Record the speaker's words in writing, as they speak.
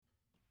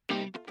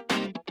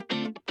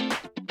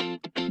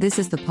This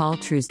is the Paul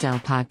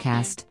Truesdell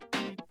podcast.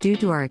 Due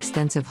to our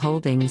extensive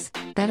holdings,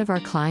 that of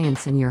our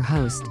clients and your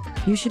host,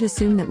 you should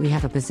assume that we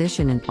have a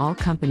position in all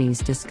companies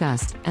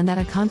discussed and that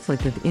a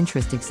conflict of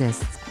interest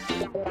exists.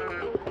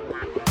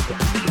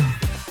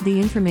 The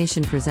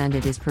information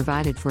presented is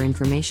provided for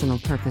informational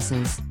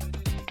purposes.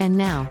 And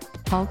now,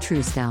 Paul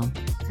Truesdell.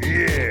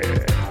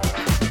 Yeah.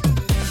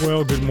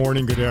 Well, good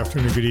morning, good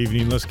afternoon, good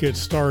evening. Let's get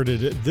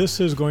started. This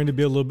is going to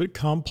be a little bit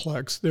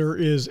complex. There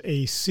is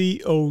a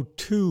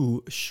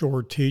CO2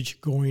 shortage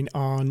going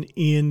on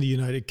in the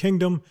United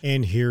Kingdom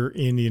and here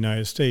in the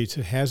United States.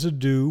 It has to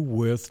do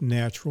with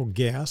natural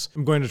gas.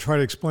 I'm going to try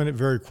to explain it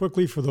very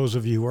quickly. For those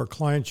of you who are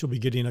clients, you'll be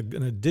getting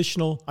an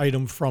additional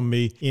item from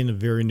me in the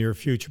very near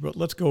future. But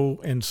let's go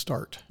and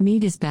start.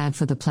 Meat is bad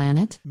for the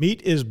planet?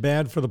 Meat is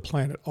bad for the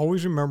planet.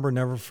 Always remember,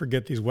 never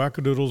forget, these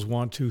wackadoodles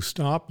want to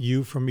stop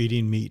you from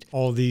eating meat.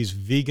 All these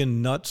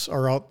vegan nuts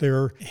are out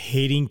there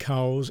hating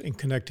cows and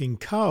connecting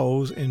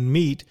cows and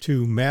meat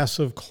to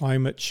massive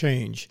climate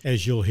change,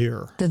 as you'll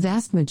hear. The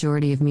vast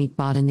majority of meat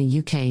bought in the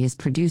UK is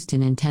produced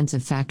in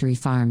intensive factory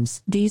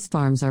farms. These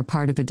farms are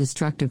part of a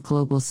destructive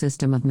global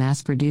system of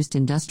mass-produced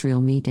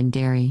industrial meat and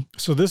dairy.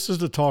 So this is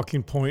the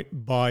talking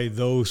point by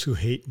those who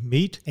hate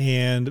meat,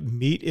 and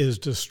meat is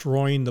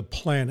destroying the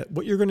planet.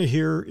 What you're going to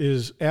hear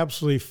is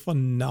absolutely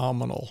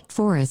phenomenal.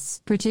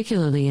 Forests,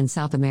 particularly in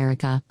South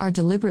America, are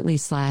deliberately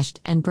slashed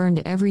and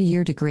burned every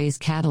year to graze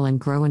cattle and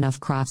grow enough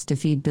crops to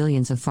feed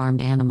billions of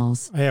farmed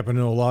animals. I happen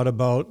to know a lot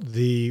about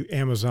the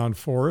Amazon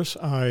forest.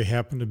 I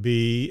happen to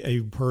be a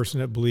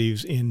person that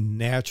believes in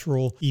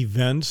natural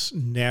events,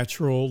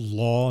 natural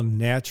law,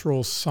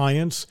 natural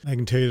science. I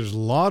can tell you there's a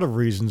lot of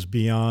reasons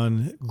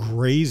beyond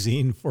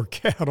grazing for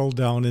cattle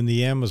down in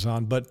the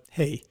Amazon. But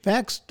hey,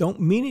 facts don't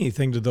mean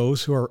anything to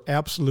those who are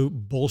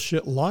absolute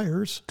bullshit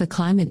liars. The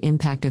climate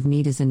impact of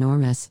meat is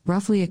enormous,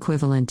 roughly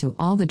equivalent to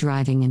all the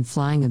driving and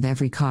flying of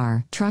every car,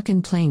 truck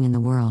and plane in the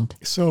world.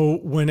 So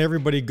when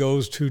everybody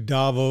goes to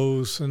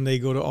Davos and they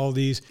go to all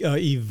these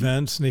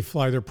events and they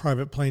fly their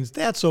private planes,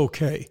 that's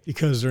okay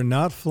because they're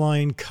not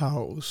flying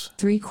cows.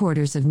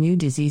 3/4 of new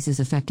diseases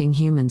affecting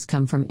humans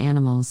come from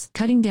animals.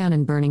 Cutting down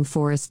and burning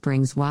forests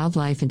brings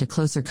wildlife into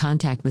closer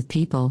contact with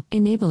people,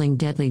 enabling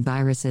deadly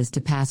viruses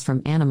to pass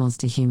from animals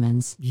to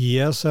humans.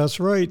 Yes, that's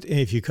right.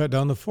 If you cut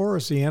down the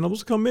forest, the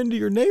animals come into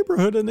your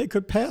neighborhood and they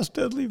could pass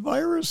deadly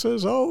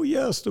viruses. Oh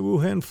yes, the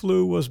Wuhan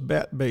flu was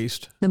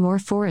bat-based. The more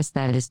forest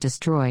that is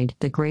destroyed,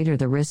 the greater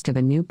the risk of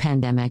a new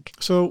pandemic.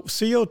 So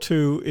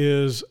CO2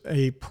 is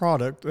a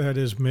product that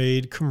is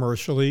made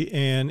commercially,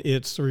 and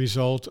it's the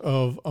result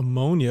of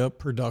ammonia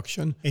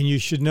production. And you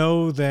should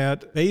know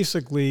that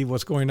basically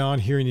what's going on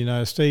here in the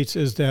United States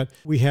is that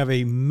we have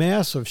a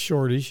massive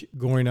shortage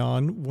going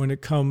on when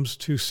it comes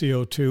to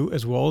CO2,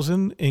 as well as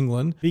in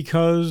England,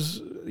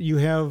 because you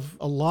have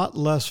a lot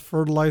less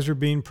fertilizer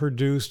being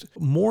produced.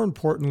 More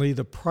importantly,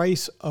 the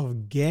price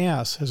of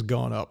gas has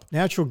gone up.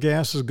 Natural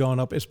gas has gone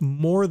up. It's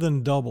more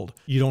than doubled.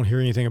 You don't hear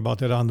anything about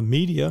that on the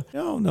media.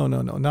 No,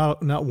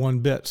 not one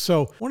bit.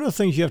 So one of the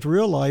things you have to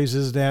realize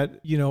is that,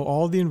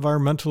 all the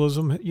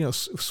environmentalism,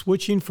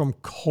 switching from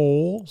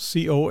coal,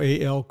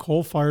 C-O-A-L,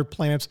 coal-fired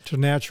plants to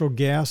natural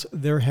gas,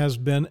 there has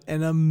been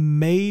an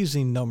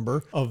amazing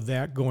number of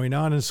that going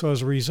on. And so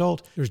as a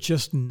result, there's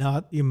just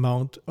not the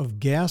amount of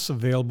gas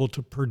available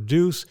to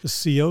produce the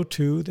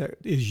CO2 that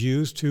is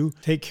used to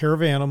take care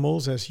of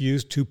animals, that's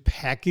used to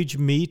package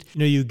meat.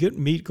 You get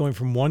meat going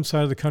from one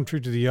side of the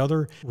country to the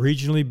other,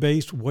 regionally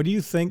based. What do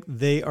you think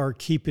they are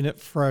keeping it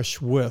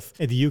fresh with?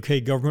 And the UK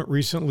government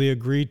recently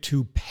agreed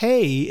to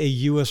pay a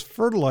US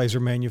fertilizer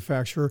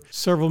manufacturer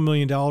several $1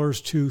 million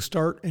to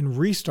start and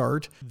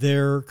restart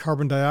their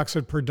carbon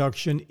dioxide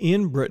production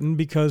in Britain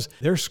because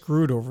they're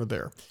screwed over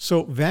there.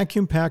 So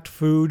vacuum-packed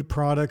food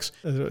products,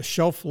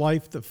 shelf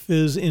life, the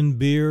fizz in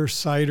beer,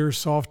 cider,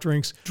 soft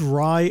drinks,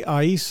 dry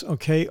ice,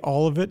 okay,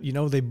 all of it.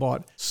 They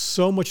bought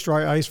so much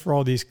dry ice for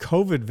all these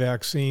COVID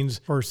vaccines.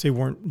 First, they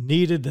weren't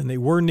needed, then they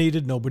were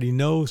needed, nobody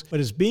knows.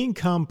 But it's being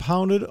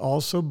compounded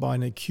also by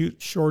an acute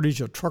shortage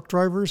of truck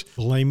drivers,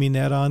 blaming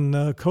that on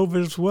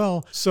COVID as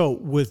well. So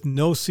with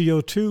no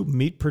CO2,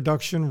 meat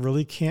production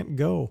really can't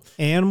go.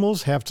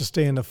 Animals have to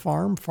stay in the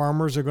farm.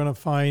 Farmers are going to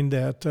find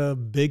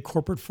that big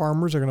corporate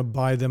farmers are going to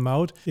buy them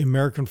out. The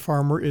American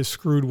farmer is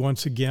screwed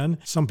once again.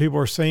 Some people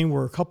are saying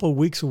we're a couple of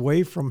weeks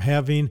away from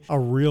having a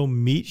real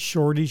meat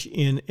shortage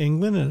in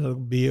England, and it'll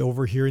be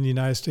over here in the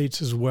United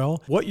States as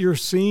well. What you're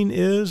seeing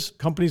is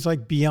companies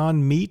like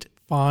Beyond Meat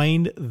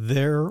find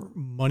their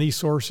money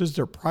sources.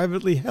 They're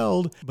privately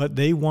held, but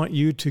they want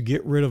you to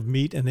get rid of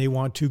meat and they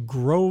want to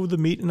grow the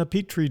meat in a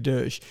petri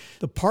dish.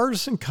 The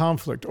partisan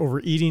conflict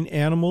over eating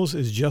animals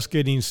is just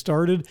getting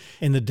started.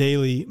 In the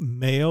Daily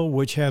Mail,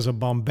 which has a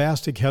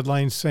bombastic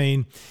headline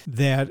saying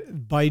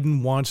that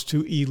Biden wants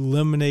to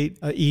eliminate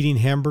eating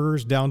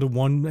hamburgers down to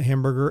one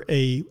hamburger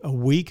a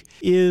week,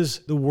 is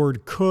the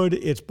word could.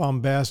 It's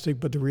bombastic,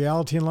 but the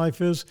reality in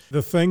life is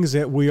the things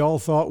that we all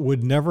thought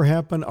would never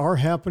happen are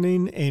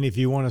happening. And if you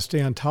you want to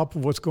stay on top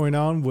of what's going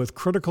on with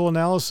critical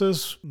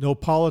analysis, no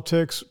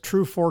politics,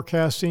 true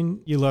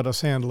forecasting, you let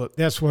us handle it.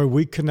 That's why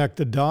we connect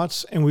the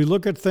dots and we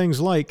look at things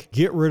like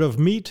get rid of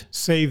meat,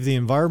 save the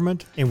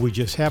environment, and we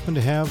just happen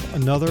to have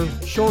another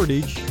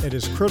shortage that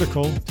is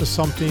critical to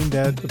something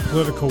that the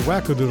political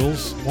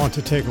wackadoodles want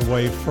to take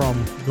away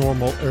from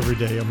normal,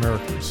 everyday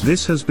Americans.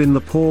 This has been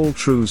the Paul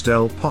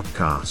Truesdell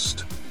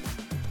Podcast.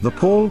 The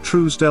Paul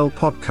Truesdell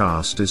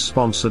Podcast is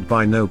sponsored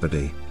by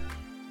nobody.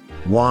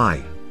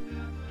 Why?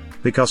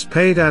 Because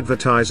paid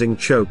advertising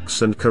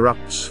chokes and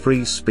corrupts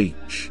free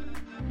speech.